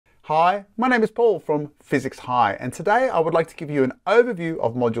Hi, my name is Paul from Physics High, and today I would like to give you an overview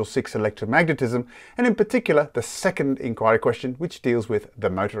of Module 6 Electromagnetism, and in particular the second inquiry question, which deals with the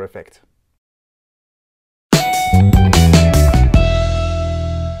motor effect.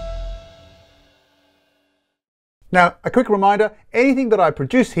 Now, a quick reminder, anything that I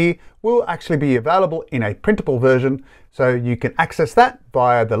produce here will actually be available in a printable version, so you can access that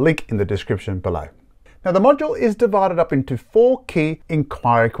via the link in the description below. Now, the module is divided up into 4 key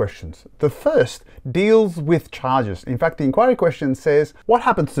inquiry questions. The first deals with charges. In fact, the inquiry question says, what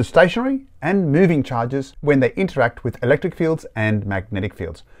happens to stationary and moving charges when they interact with electric fields and magnetic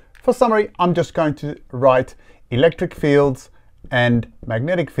fields? For summary, I'm just going to write electric fields and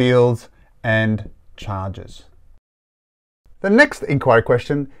magnetic fields and charges. The next inquiry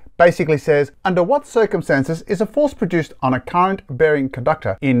question basically says, under what circumstances is a force produced on a current-bearing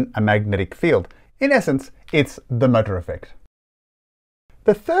conductor in a magnetic field? In essence, it's the motor effect.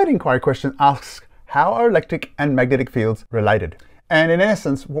 The third inquiry question asks, how are electric and magnetic fields related? And in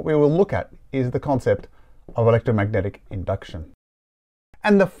essence, what we will look at is the concept of electromagnetic induction.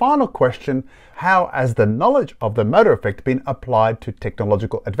 And the final question, how has the knowledge of the motor effect been applied to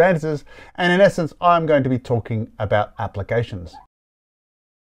technological advances? And in essence, I'm going to be talking about applications.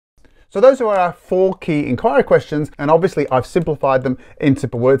 So those are our 4 key inquiry questions, and obviously I've simplified them in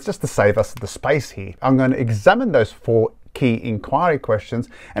simple words just to save us the space here. I'm going to examine those 4 key inquiry questions,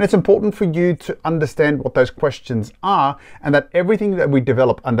 and it's important for you to understand what those questions are and that everything that we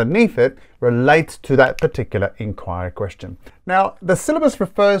develop underneath it relates to that particular inquiry question. Now, the syllabus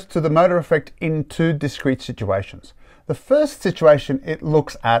refers to the motor effect in 2 discrete situations. The first situation it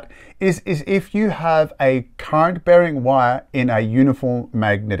looks at is if you have a current-bearing wire in a uniform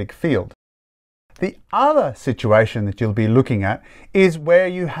magnetic field. The other situation that you'll be looking at is where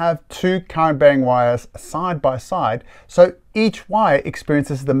you have 2 current-bearing wires side by side, so each wire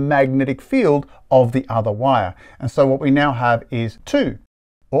experiences the magnetic field of the other wire. And so what we now have is 2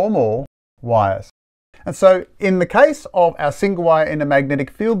 or more wires. And so in the case of our single wire in a magnetic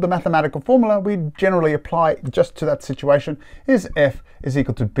field, the mathematical formula we generally apply just to that situation is F is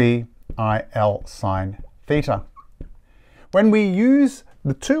equal to BIL sine theta. When we use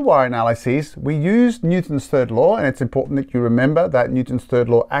the 2-wire analyses, we use Newton's third law, and it's important that you remember that Newton's third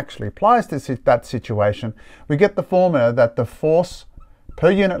law actually applies to that situation. We get the formula that the force per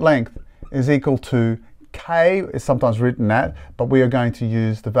unit length is equal to K, is sometimes written at, but we are going to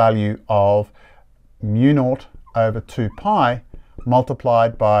use the value of mu naught over 2 pi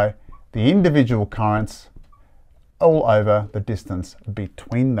multiplied by the individual currents all over the distance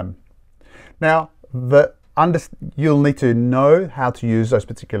between them. Now, you'll need to know how to use those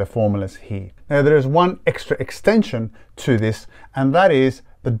particular formulas here. Now, there is one extra extension to this, and that is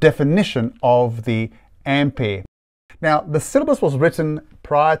the definition of the ampere. Now, the syllabus was written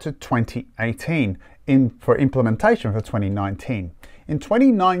prior to 2018 for implementation for 2019. In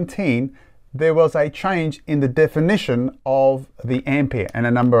 2019, there was a change in the definition of the ampere and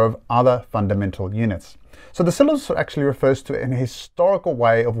a number of other fundamental units. So the syllabus actually refers to an historical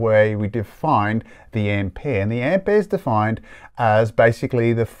way of where we defined the ampere. And the ampere is defined as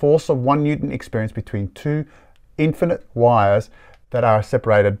basically the force of 1 Newton experienced between 2 infinite wires that are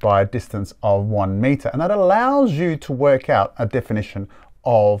separated by a distance of 1 meter. And that allows you to work out a definition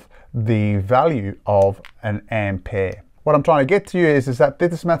of the value of an ampere. What I'm trying to get to you is that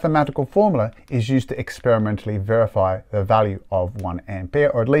this mathematical formula is used to experimentally verify the value of 1 ampere,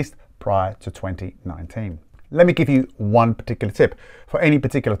 or at least prior to 2019. Let me give you one particular tip for any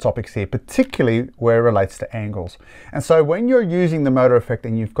particular topics here, particularly where it relates to angles. And so when you're using the motor effect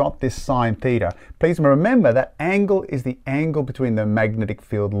and you've got this sine theta, please remember that angle is the angle between the magnetic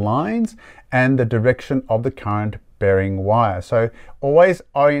field lines and the direction of the current bearing wire. So always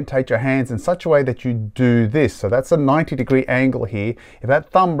orientate your hands in such a way that you do this. So that's a 90-degree angle here. If that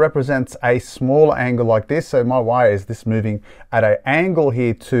thumb represents a smaller angle like this, so my wire is this moving at an angle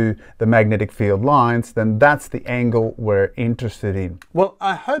here to the magnetic field lines, then that's the angle we're interested in. Well,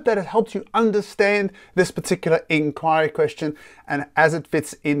 I hope that it helps you understand this particular inquiry question and as it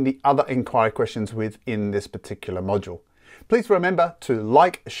fits in the other inquiry questions within this particular module. Please remember to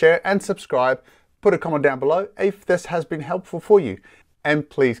like, share and subscribe. Put a comment down below if this has been helpful for you. And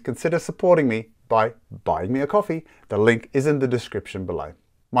please consider supporting me by buying me a coffee. The link is in the description below.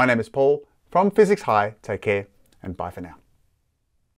 My name is Paul from Physics High. Take care and bye for now.